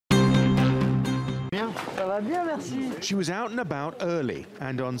va bien, merci. She was out and about early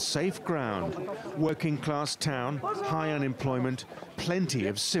and on safe ground. Working class town, high unemployment, plenty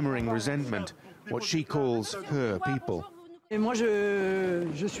of simmering resentment, what she calls her people. Et moi,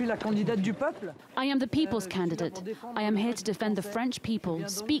 je suis la candidate du peuple. I am the people's candidate. I am here to defend the French people,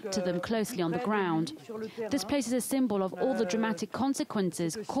 speak to them closely on the ground. This place is a symbol of all the dramatic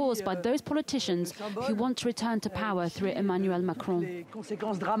consequences caused by those politicians who want to return to power through Emmanuel Macron. Les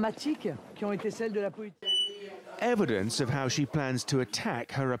conséquences dramatiques qui ont été celles de la politique. Evidence of how she plans to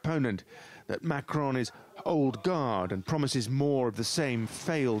attack her opponent, that Macron is old guard and promises more of the same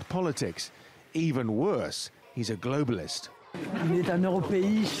failed politics. Even worse, he's a globalist. Il est un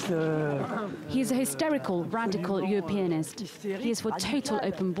européiste. He is a hysterical, radical Europeanist. He is for total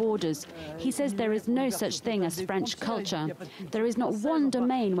open borders. He says there is no such thing as French culture. There is not one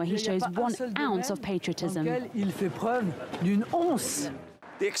domain where he shows 1 ounce of patriotism. Il fait preuve d'une once.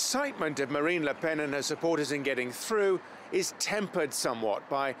 The excitement of Marine Le Pen and her supporters in getting through is tempered somewhat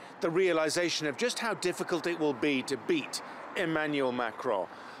by the realization of just how difficult it will be to beat Emmanuel Macron.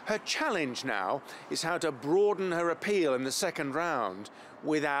 Her challenge now is how to broaden her appeal in the second round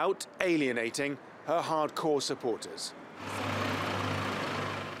without alienating her hardcore supporters.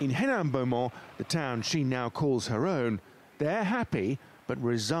 In Henin Beaumont, the town she now calls her own, they're happy but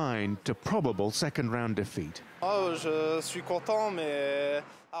resigned to probable second-round defeat.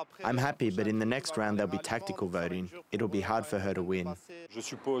 I'm happy, but in the next round there'll be tactical voting. It'll be hard for her to win.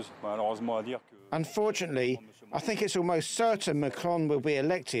 Unfortunately, I think it's almost certain Macron will be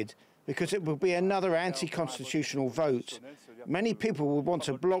elected because it will be another anti-constitutional vote. Many people will want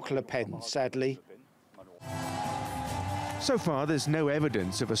to block Le Pen, sadly. So far, there's no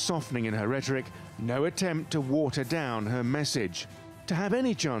evidence of a softening in her rhetoric, no attempt to water down her message. To have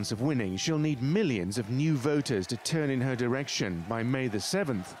any chance of winning, she'll need millions of new voters to turn in her direction by May the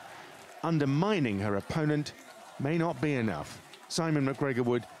 7th. Undermining her opponent may not be enough. Simon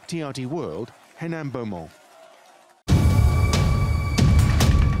McGregor-Wood, TRT World, Henin Beaumont.